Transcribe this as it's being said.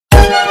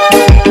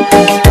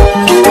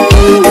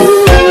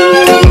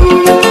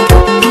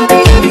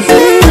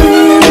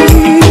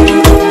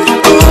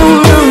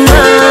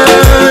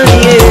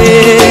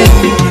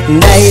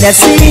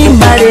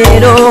gamba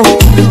leero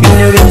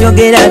bino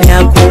byenjogera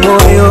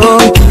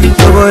byakumoyo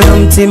tobola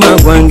omutima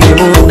gwange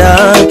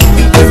munda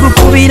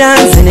tegukubira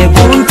nze ne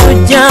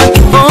kuntujja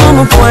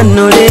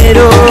omukwano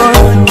leero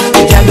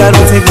njagala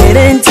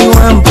otegere nti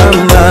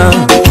wampamba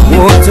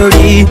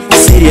wotoli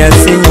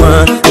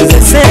siryasenywa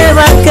nze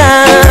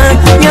sebaka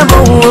nyabo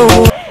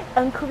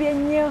ankubye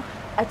nnyo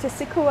ate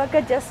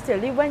sikuwaga just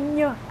oliwa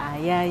nnyo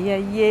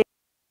ayayaye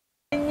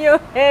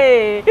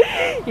hey,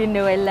 you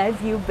know I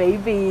love you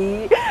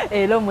baby.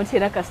 Elo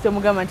mutena kasito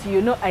mugamba nti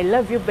you know I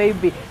love you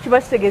baby.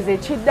 Kiba kitegeze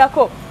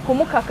kiddako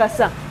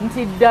kumukakasa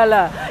nti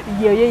ddala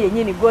ye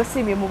yennyini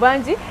gwosimye mu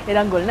bangi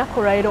era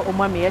ng'olunaku lwaleero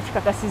omwami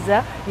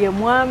yakikakasiza ye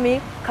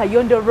mwami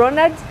Kayondo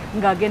Ronald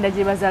ng'agenda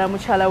gye bazaala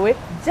mukyala we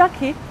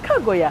Jackie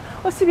Kagoya.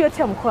 Osibye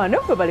otya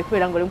mukwano bwe bali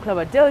kubeera ng'oli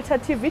mukulaba Delta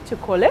TV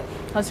tukole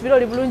osibire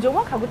oli bulungi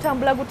omwaka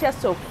gutambula gutya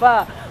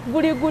sofa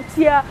guli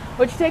gutya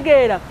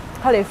okitegeera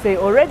kale ffe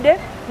already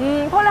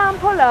mpola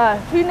mpola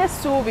tulina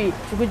essuubi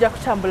tukujja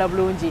kutambula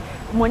bulungi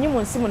mwenyi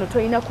mu nsi muno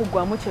tolina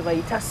kuggwamu kye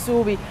bayita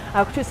ssuubi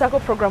akutuusako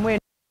programu eno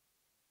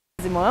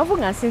zimawanvu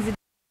nga nsinzidde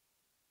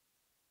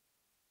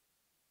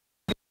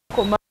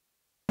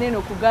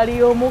neno ku gaali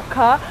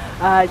y'omukka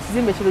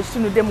ekizimbe kino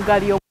kitunudde mu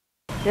gaali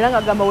y'omukka era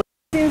nga gamba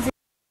wesinzi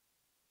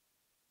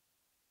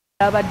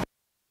abadde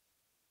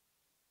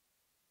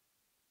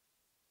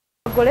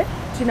gole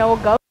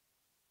tulinawo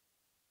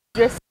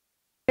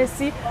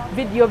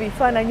video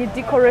bifaananyi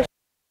decoration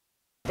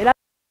era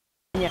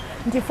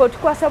nti fo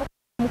tukwasa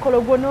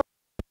mukolo gwono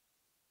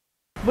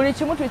buli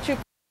kimu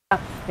tukikola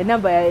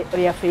enamba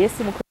yaffe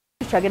y'essimu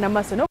tukyagenda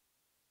maaso no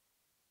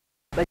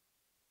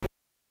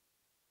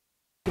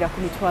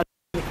ku mitwalo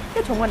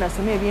ekyo omwana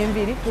asome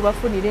eby'enviri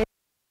tubafunire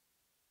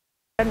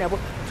nabo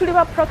tuli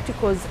ba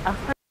practicals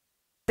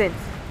 100%.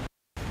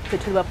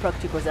 Tuli ba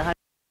practicals 100%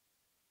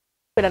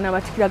 era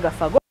n'abatikira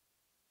gaffe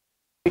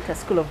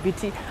School of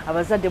Beauty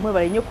abazadde mwe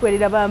bali nnyo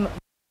kuwerera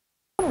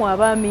mu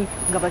abaami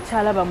nga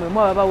bakyala bamwe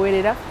mwe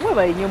babawerera mwe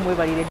bali nnyo mwe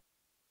balire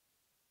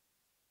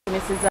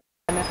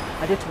mesezana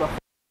ate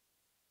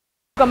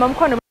tubakugamba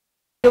mukwano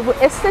Njovu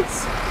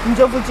Estates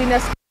Njovu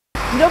Genius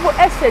Njovu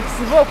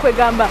Estates bo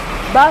kwegamba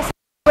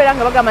baswera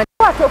nga bagamba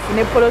nti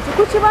ofune poloti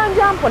ku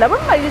kibanja mpola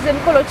bamaliriza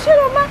emikolo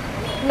kiroma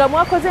nga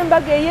mwakoze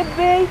embaga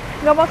ey'ebbeeyi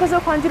nga mwakoze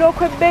okwanjula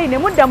okw'ebbeeyi ne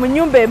mudda mu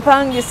nnyumba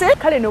empangise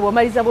kale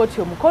n'obwomaliza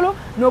bw'otyo omukolo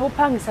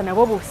n'obupangisa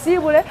nabwo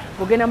busiibule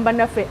bugenda mu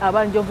bannaffe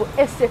abanjovu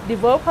estate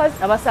developers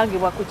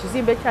abasangibwa ku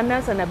kizimbe kya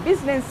Nansana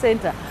Business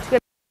Center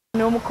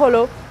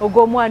n'omukolo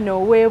ogw'omwana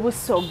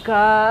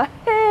ow'ebusoga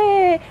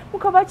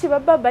mukoba ki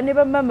bababa ne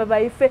bamama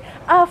baife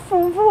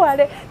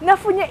afunvuwale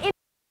nafunye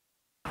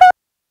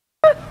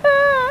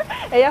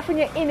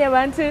eyafunye ine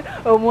bantu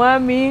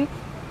omwami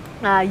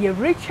ye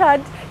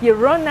Richard ye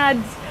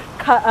Ronald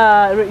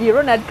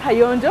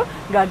Kayondo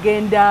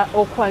ng'agenda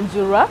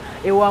okwanjulwa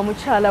ewa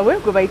mukyala we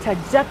gwe bayita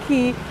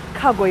Jackie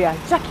Kagoya.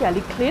 Jackie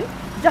ali clean,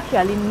 Jackie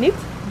ali neat,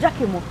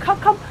 Jackie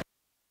mukaka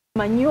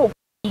manyi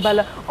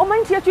okumbala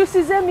omanyi nti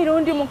yakyusiza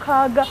emirundi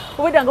 6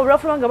 obwedda nga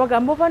bulwafuluma nga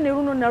bagamba oba ne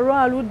luno nalwo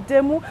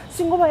aluddemu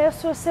singa oba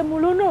yasoose mu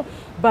luno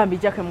bambi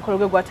Jackie mukolo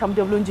gwe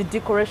gwatambudde bulungi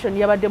decoration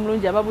yabadde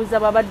mulungi ababuuza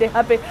babadde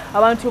happy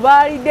abantu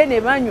baalidde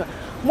ne banywa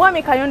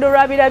mwami Kayondo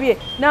lwabirabye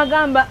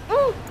n'agamba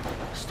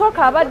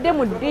stoka abadde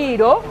mu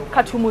ddiiro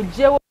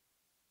katumugjewo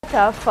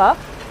tafa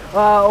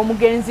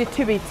omugenzi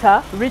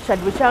tibita Richard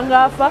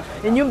Buchangafa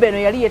ennyumba eno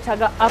yali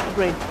yetaga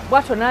upgrade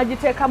bwato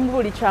n'agiteeka mu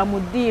buli kya mu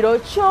ddiiro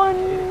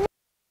kyonna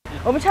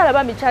omukyala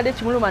bambi kyadde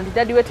kimuluma nti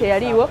dadi we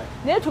teyaliiwo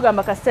naye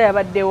tugamba kasita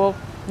yabaddewo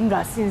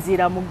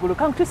ng'asinziira mu ggulu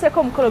kankutuuseko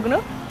omukolo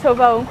guno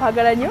tovaawo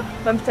nkwagala nnyo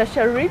bampita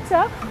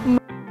Sharita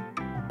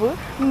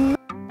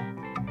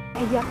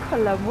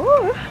eyakalamu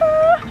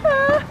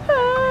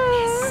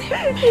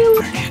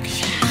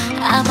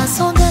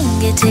amasonga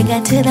nge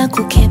tegatera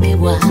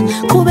kukemebwa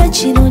kuba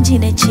ekirungi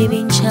ne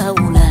kibi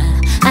njawula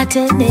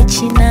ate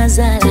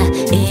nekinazaala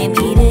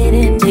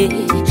emirerembe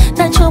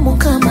nakyo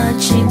mukama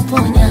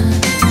kimponya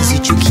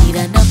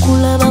nzijukira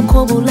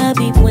nakulabako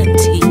bulabi bwe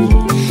nti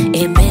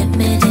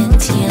ememmere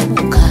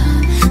ntyemuka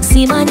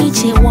simanyi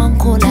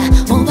kyewankola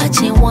oba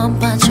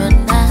kyewampa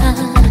kyonna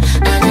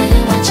anaye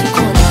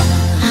wakikola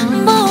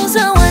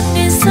mbooza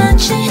wandisa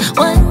ki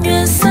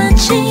wanywesa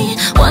ki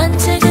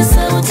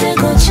wantegesa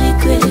butego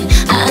kigwe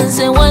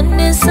anze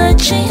wandisa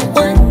ki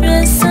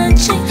wanywesa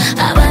ki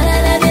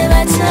abalala bye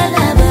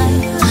batalaba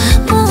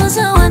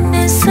mbooza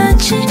wandisa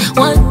ki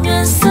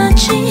wanywesa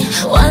ki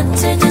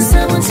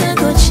wantegesa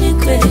butego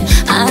kigwe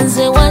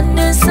anze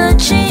wandisa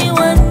ki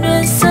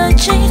wanywesa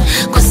ki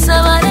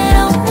kusaba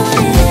leero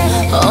mpulire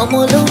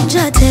omulungi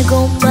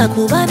ategomba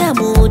kubana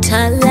mu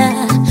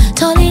butala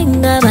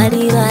tolinga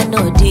bali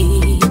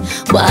banodi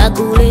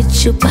wagula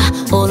ecupa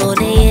olwo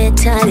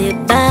neyeetala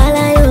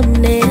ebbaala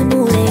yonna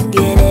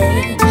emulengere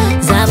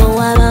zabo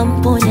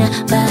wabamponya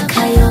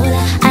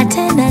bakayola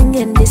ate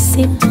nange ndi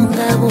simpu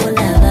nga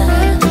bolaba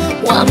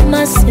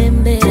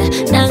wamasembera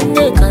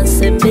nange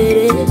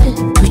kansembere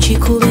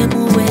tukikube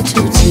mu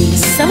bwetuti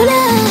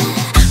sabula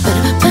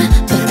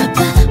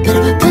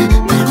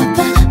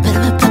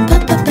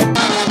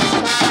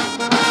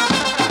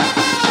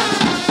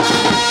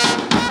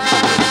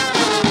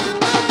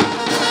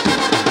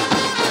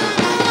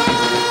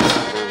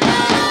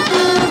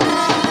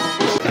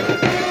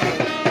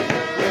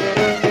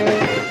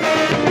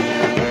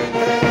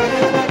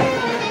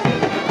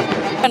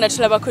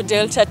Batulaba ku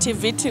Delta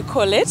TV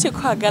tukole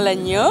tukwagala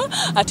nnyo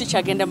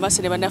atukyagenda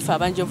maaso ne bannaffe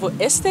abanjovu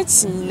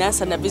Estates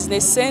Nansana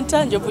Business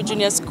Center Njovu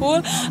Junior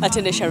School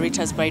ate ne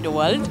Sharita's Bridal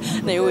World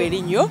naye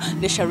weri nnyo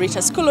ne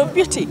Sharita's School of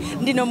Beauty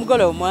ndino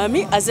omugole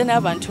omwami aze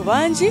n'abantu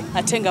bangi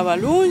ate nga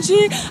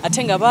balungi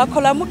ate nga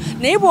bakolamu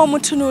naye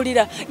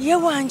bw'omutunuulira ye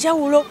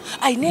wanjawulo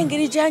ayina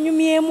engeri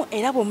gy'anyumyemu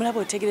era bw'omulaba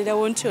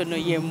otegererawo nti ono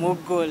ye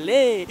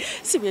mugole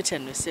si byotya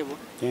nno ssebo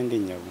Kendi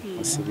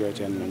nyabu osibyo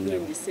nno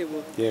nyabu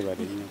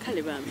yebale nnyo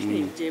kale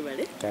bambi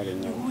jebale kale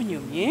nyabu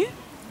onyumye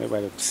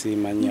yebale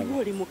kusiima nyabu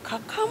oli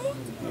mukakamu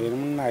era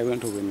munnaye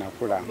bwentu bwe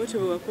nakula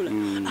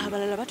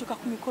abalala batuka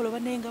ku mikolo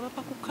banenga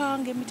bapa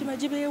kukanga emitima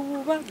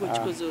gibeewuuba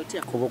gwekikoze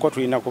otya ku buko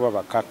tulina kuba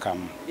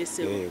bakakamu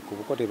ku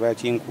buko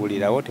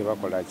tebakinkuulirawo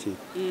tebakola ki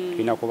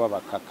tulina kuba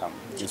bakakamu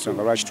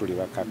ensonga lwaki tuli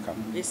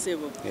bakakamu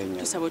esebo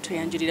tusaba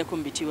otweyanjulirako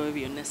mu bitiibwa byo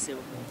byonna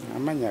sebo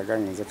amannya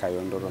gange nze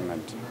Kayondo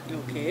Ronald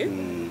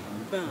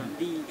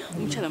bambi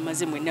omukyala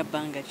maze mwenna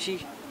bbanga ki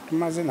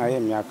tumaze naye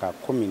emyaka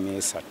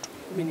 13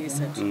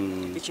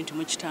 ekintu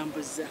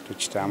mukitambuza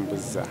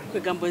tukitambuza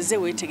kwegamba ozze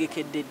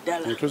weetegekedde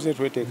ddala tuze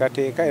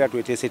tweteekateeka era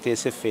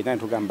tweteeseteese ffenna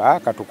netugamba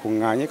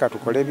katukuŋŋaanye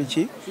katukole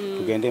biki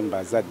tugende mu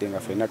bazadde nga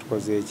ffenna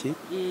tukoze eki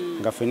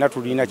nga ffenna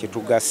tulina kye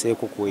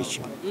tugasseeko ku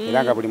ekyo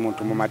era nga buli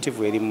muntu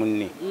mumativu eri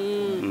munne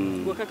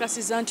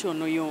gwekakasiza nti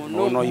ono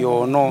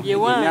yoono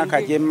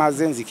emyaka gye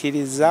mmaze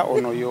nzikiriza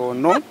ono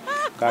yoono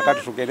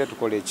kaakati tugende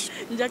tukole eki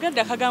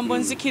njagadde akagambo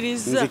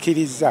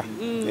nzikiriza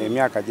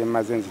emyaka gye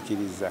mmaze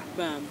nzikiriza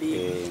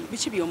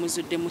biki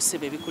by'omuzuddemu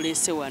ssebe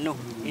bikuleese wano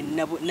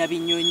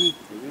nabinyonyi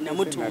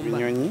namutumba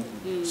nabinyonyi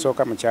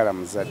sooka mukyala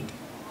muzadde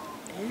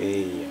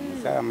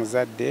mukyala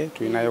muzadde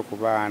tulinayo ku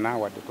baana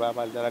wadde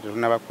twabazala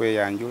tetunaba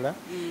kweyanjula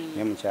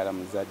naye mukyala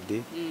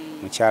muzadde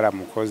mukyala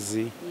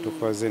mukozi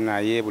tukoze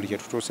naye buli kye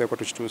tutuuseeko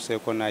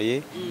tukituuseeko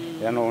naye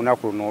era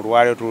n'olunaku luno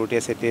olwaleero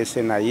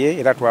tuluteeseteese naye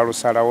era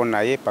twalusalawo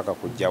naye paka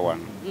kujja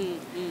wano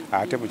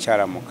ate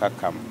mukyala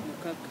mukakamu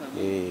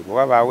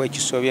bw'oba baawo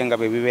ekisobye nga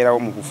bwe bibeerawo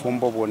mu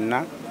bufumbo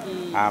bwonna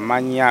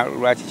amanya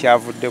lwaki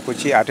kyavudde ku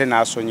ki ate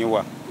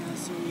n'asonyiwa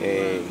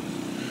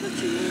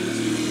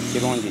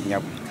kirungi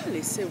nnyabo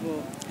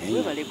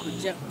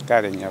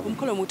kale nnyabo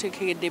omukolo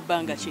muteekedde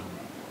ebbanga ki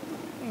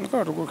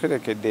omukolo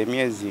tugukerekedde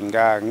emyezi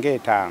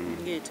ng'etaano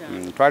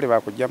twali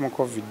bakujja mu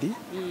covid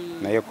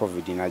naye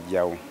covid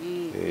najjawo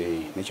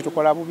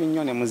nekitukola bubi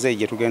nnyo ne muzeeyi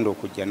gye tugenda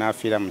okujja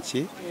n'afiira mu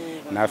ki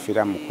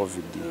n'afiira mu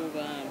covid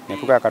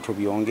netugaka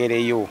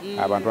tubyongereyo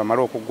abantu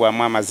bamale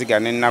okuggwamu amaziga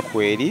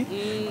n'ennaku eri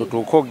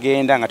tutuuke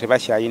okgenda nga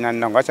tebakyayina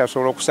nnaku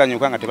bakyasobola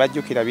okusanyuka nga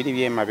tebajjukira biri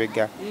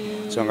byemabega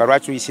so nga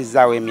lwaki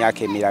tuyisizaawo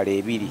emyaka emirala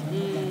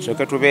 2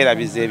 soke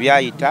tubeerabiza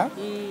ebyayita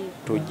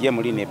tujje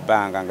muli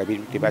nebbanga nga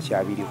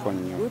tebakyabiriko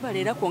nnyo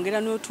webaleera kwongera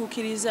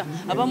n'otuukiriza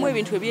abamu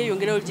ebintu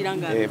ebyeyongera ogira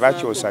nga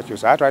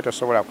bakyusakyusa ate twali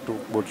tosobola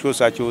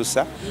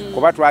bukyusakyusa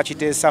kuba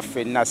twakiteesa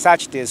ffenna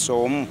saakiteesa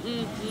omu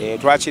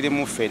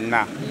twakirimu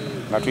ffenna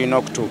nga tulina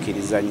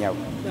okutuukiriza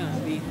nnyabo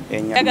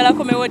njagala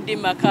komewo ddi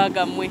maka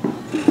gammwe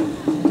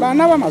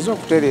baana bamaze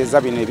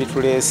okutereeza bino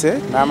ebituleese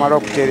n'amala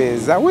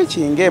okutereeza wiiki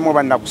ng'emu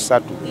bannaku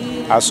 3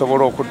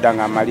 asobola okudda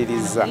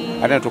ng'amaliriza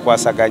ate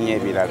netukwasaganya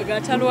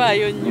ebirala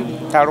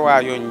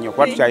talwayo nnyo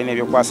kuba tukyalina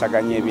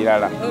ebyokwasaganya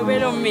ebirala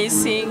obeera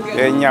omumisinga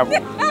ennyabo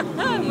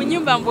mu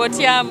nnyumba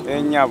mbwotyamu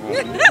ennyabo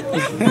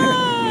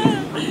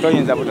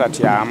toyinza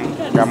butatyamu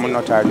nga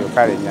muno talyo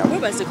kale nnyabo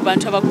webaze ku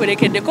bantu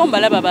abakwerekeddeko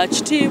mbalaba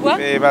bakitiibwa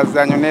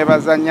beebazanyo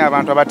neebazanya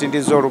abantu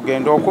abatindiza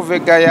olugendo okuva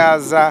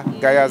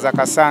egayaza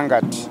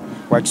kasangati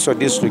Wakiso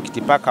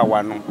district paka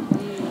wano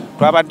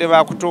twabadde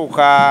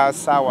bakutuuka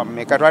saawa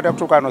mmeka twabadde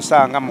kutuuka no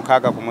saa nga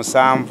 6 ku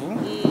 7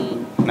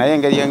 naye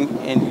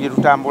engeri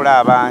tutambula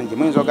abangi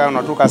muyinza ogana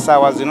natuuka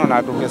saawa zino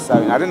natuuka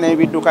essaawa ate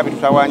n'ebidduka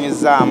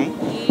bitutawanyizaamu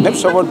ne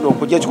tusobodde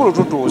okujja ekikulu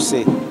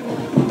tutuuse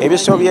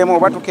ebisobyemu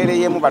oba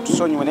tukereyemu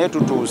batusonyiwe naye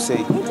tutuuse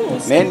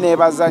naye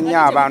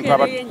neebazanya abantu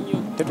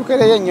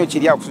tetukereye nnyo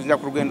kiri okusinziira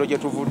ku lugendo gye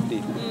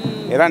tuvudde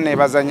era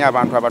neebazanya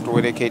abantu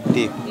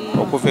abatuwerekedde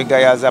okuva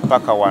egayaza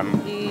paka wano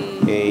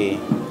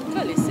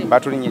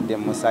batulinyidde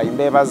mu musaayi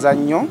mbeebaza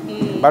nnyo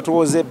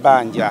batuwoza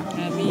ebbanja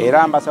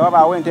era mbasaba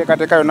baawe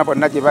enteekateeka yonna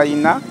bonna gye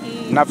balina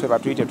naffe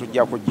batuyite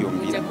tujja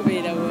kujjumbira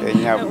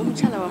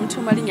omukyala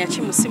wamutuuma linnya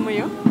ki mu simu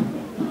yo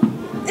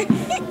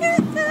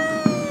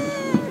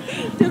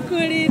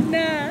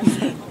tukulina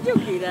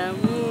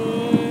jukiramu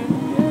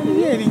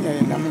erinnya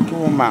lye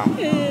namutuuma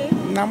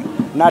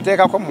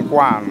nateekako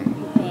mukwano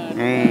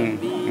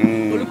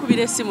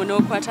olukubira essimu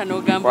n'okwata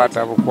n'ogamba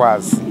kwata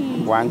bukwazi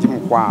bwangi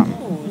mukwano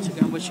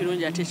kigambo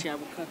kirungi ate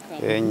kyabukaka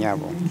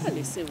ennyabo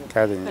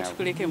kale nnyabo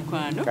tukuleke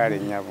mukwano kale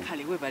nnyabo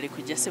kale webale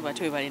kujja ssebo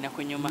ate webale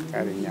nakunyuma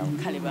kale nnyabo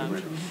kale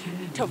bambi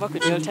tova ku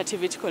Delta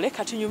TV tukole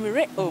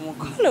katunyumire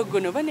omukolo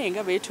guno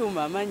banenga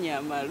beetuuma amannya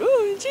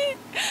amalungi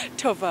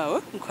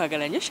tovaawo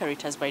nkwagala nnyo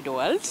Sharita's Bridal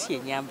World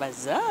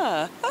yenyambaza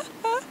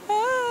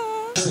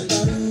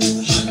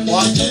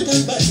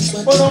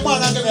Ono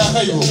mwana ngene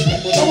akayibo.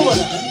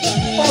 Omubona.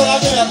 Omubona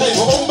ngene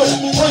akayibo. Omubona.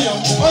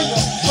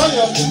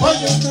 Oyo.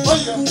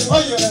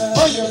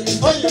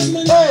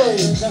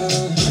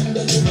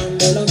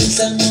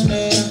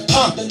 Hey.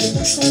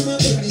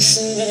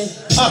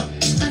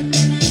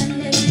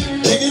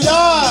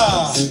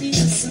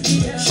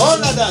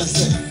 Ona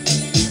dance.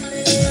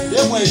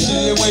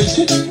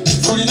 Yemweji.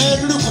 Tulina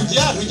tuli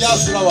kujja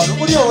tujasula wano.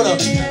 Muli ola.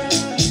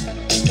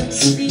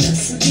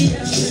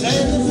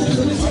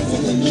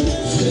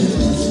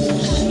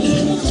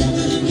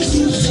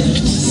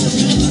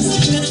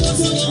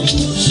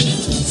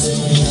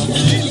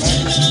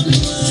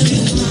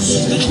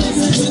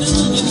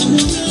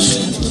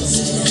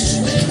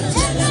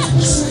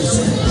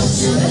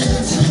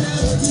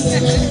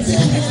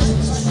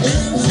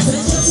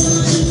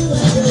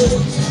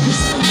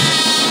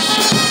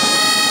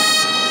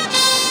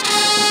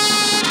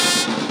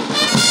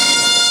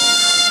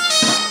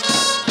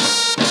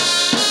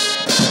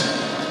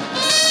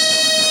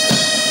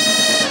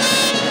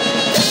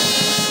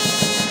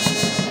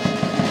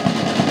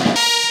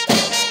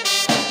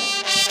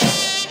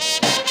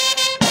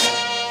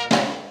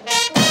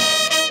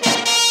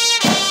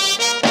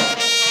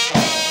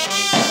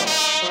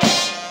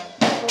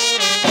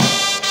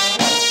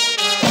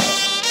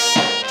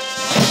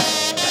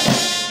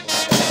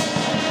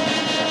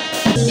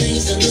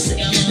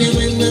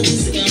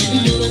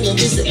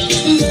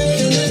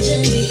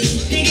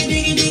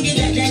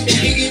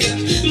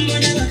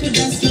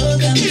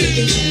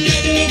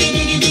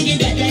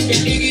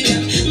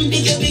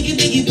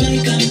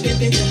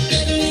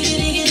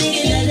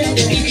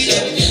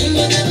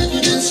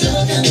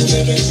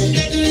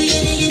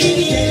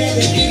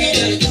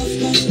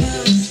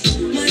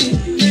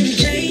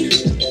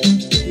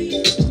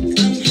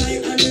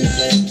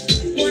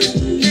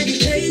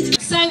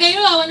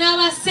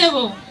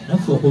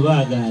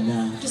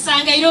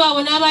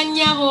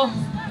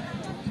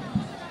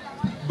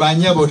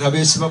 Banyabo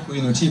tabesiba ku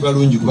ino ti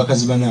balungi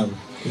kubakazi banabo.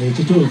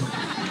 Kituufu.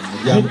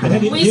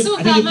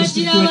 Mwisuka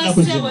amajira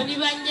abasebo ni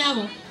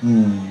banyabo.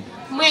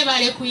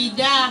 Mwebale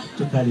kuida.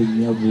 Tukali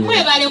nyabo.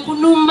 Mwebale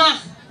kunuma.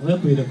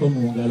 Mwekuire ko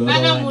mu ngalo.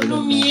 Bana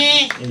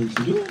munumye.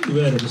 Kirungi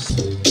bale busi.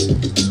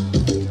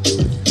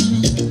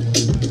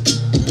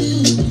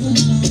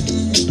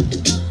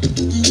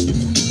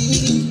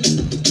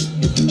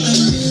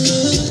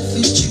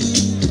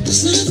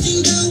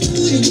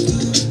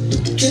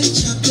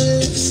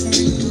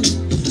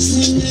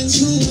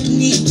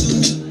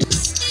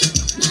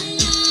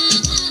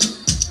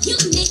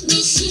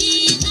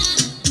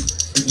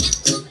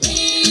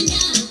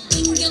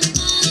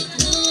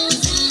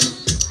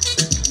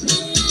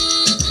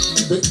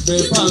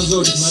 Panzo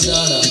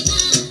madara.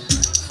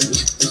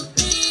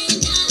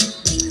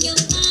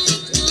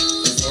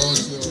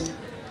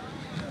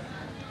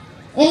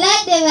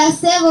 Elade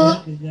basebo.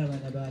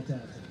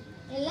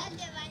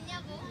 Elade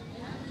banyabo.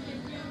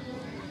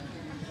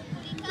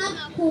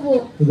 Kama kubo.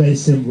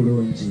 Tugaise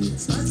bulungi.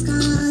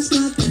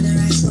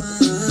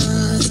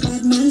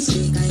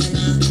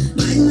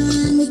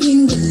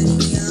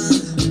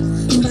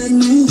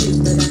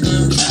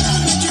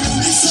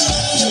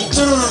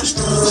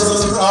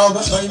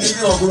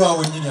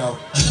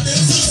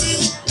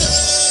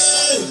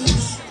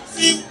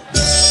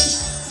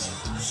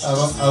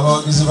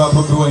 Abawagizi ba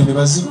Bobi Wine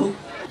bazibu.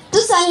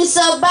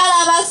 Tusanyisa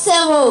bala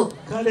basebo.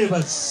 Kale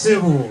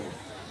basebo.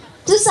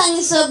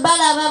 Tusanyisa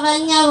bala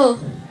babanyabo.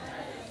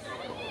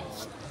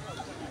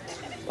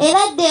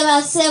 Elade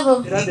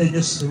basebo. Elade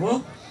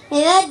nyesibo.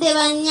 Elade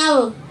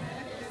banyabo.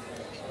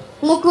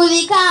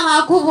 Mukulika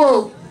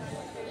amakubo.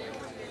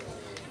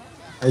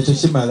 Ekyo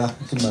kimala.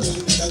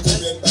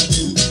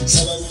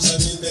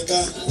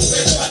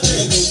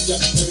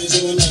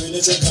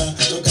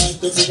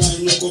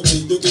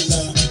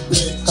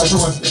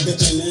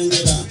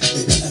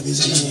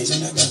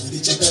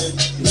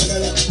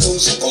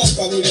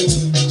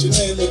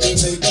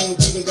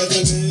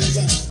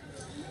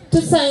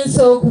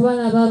 Tusanyiza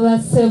okubalaba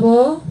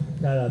basebo.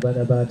 Bana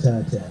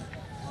batata.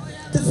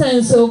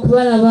 Tusanyiza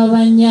okubalaba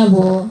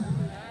banyabo.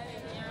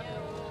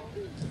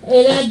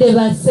 Elade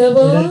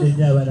basebo. Elade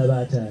nyabana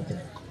batata.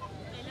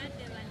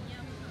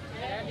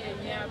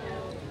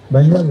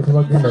 Banyabo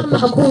tubagenda.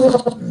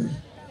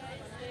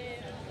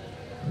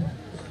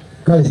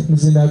 Kale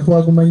nzina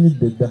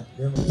twagumanyidde dda.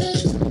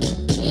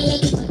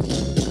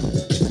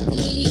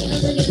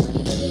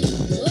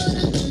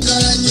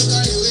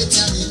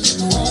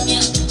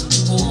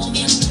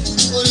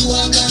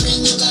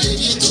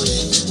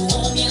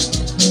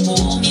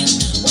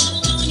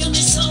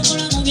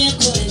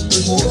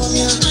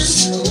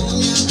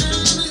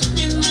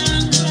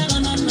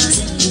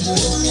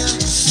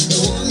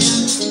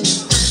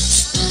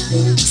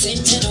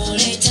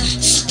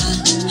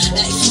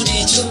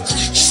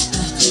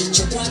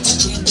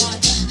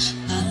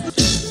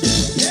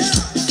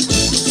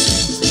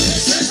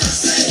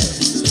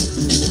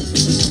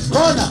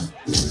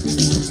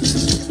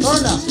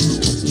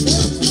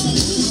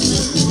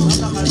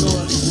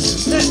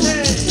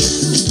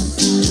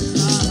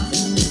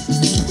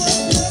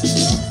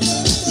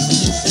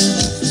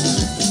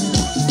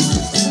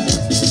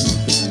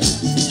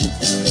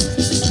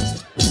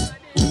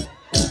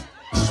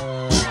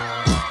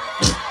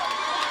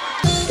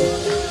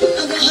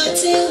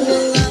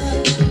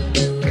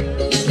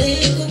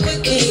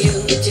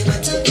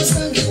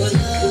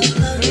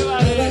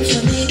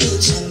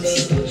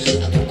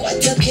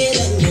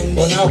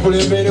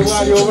 onakulembere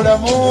bwali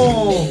obulamu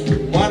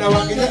mwana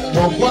wange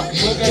nokwa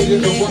mwegayire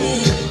nokwa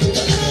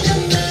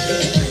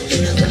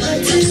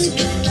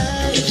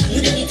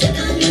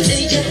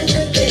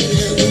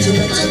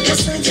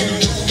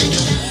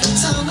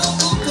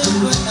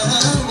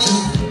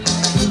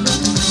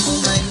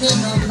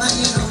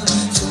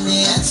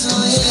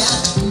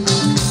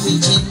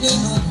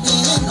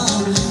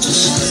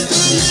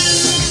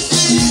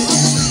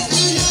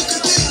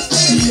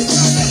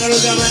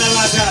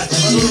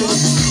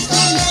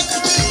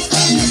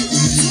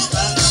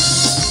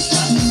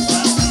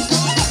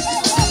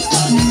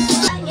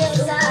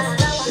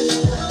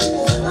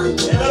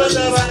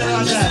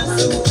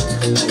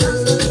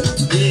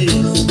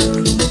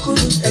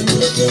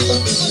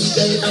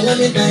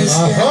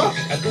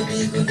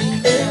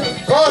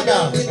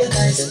Kona.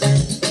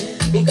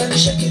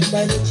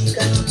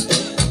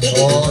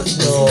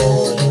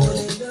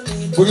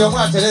 Buli omu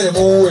aterere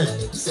muwe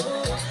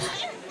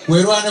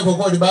werwaneko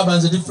kodi baba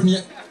nze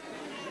tifunye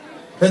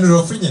Henry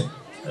ofunye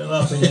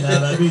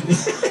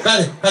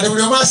kale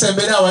buli omu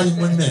asembere awali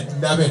munne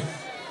ndabe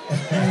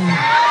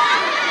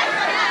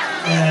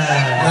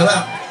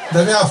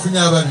ndabe afunye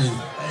ababiri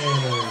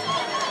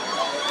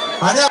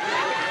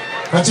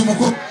kati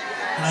mukuru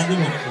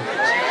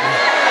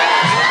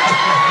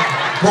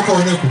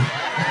mukoneku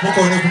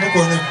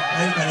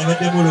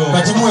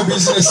kati muwe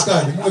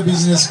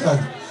business card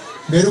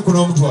ngeri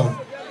kuno omutwalo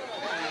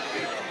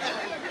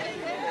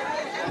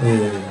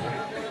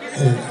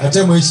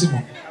ate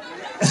mwisimu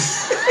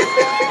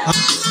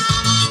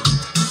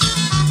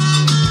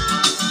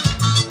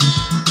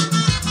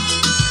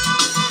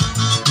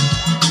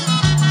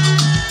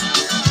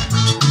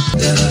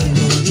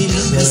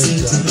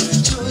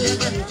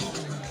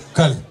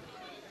kale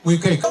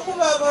mwikaika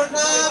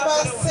okubabona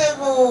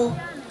basebo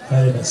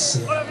kale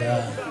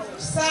basenga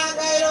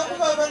sangairo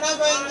okubabona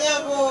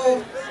banyabo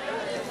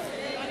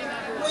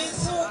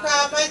mwisuka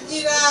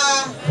amajira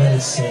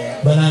kale senga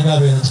bananga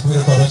bene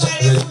kibwire kwa bacha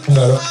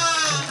ngalo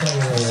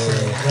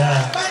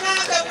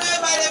bananga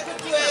mwebale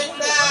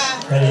kutwenda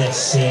kale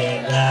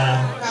senga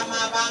kama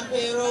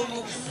bampero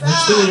mukisa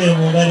mutulire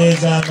mu ngalo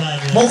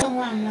ez'amaanyi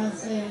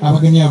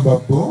abageni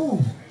ababo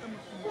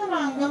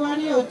bananga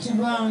bali oti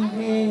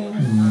bange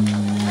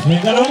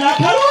engalo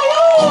n'akalulu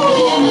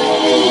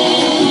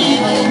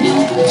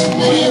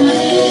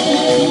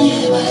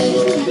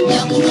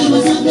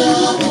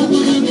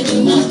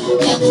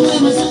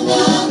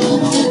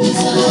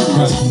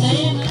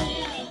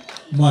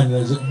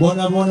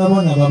mwana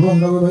bona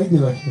babonga babayige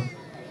batyo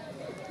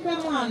be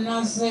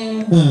mwana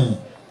ze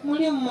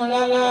muli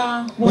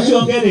mulala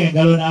mukyongere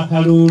engalo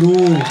n'akalulu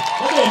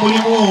oba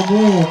mulimu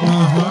omu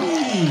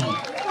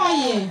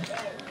aye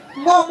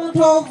ng'omuntu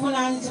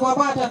ovunanyizibwa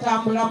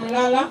bw'atatambula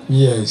mulala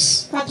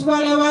yes kati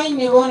bale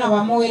bayine bona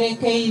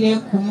bamuwerekeire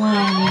ku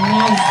mwani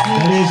nazi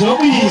lezo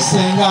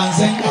senga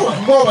nze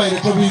ng'obaire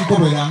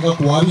tobinkoberanga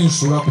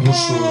kuwabinsula ku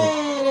busuulu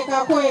leka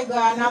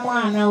kwegaana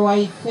mwana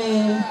waife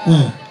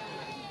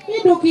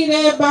idukira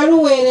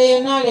ebbaluwa ere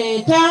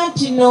naleeta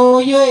nti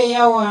n'oyo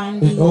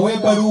eyawandi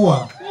ow'ebbaluwa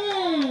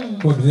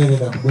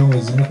odirerera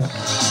kudongezi muka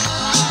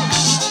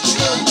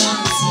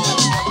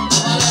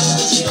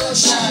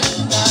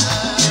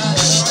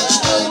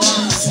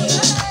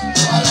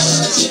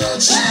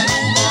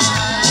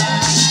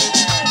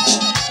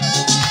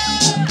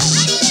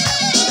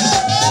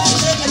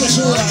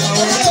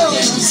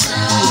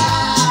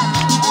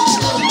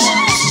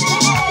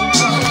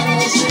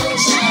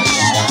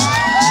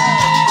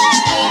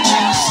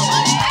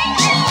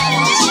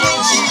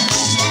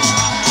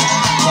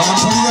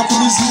bampulira ku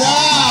mizira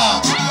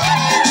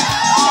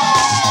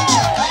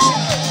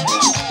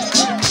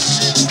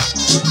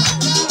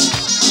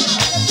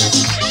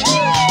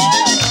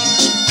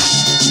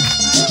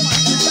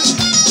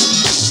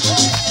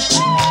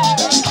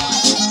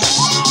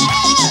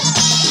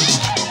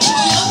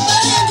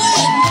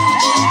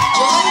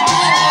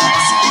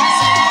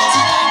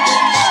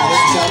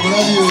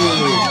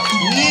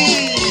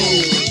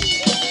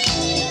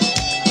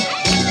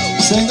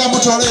senga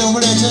mutole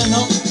omulete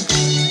eno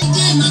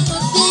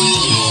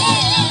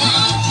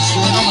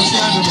senga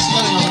mukyando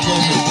musigale nga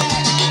mutembe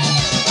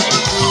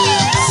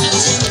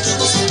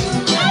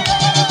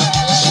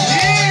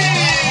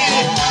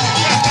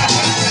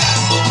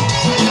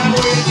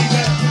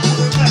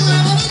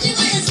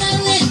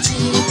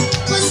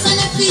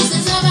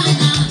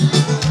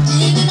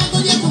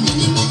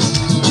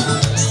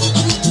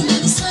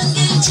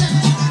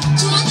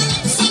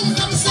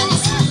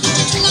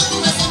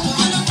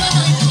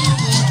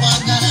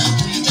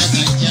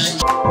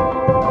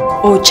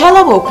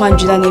Okyalaba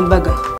okwanjula n'embaga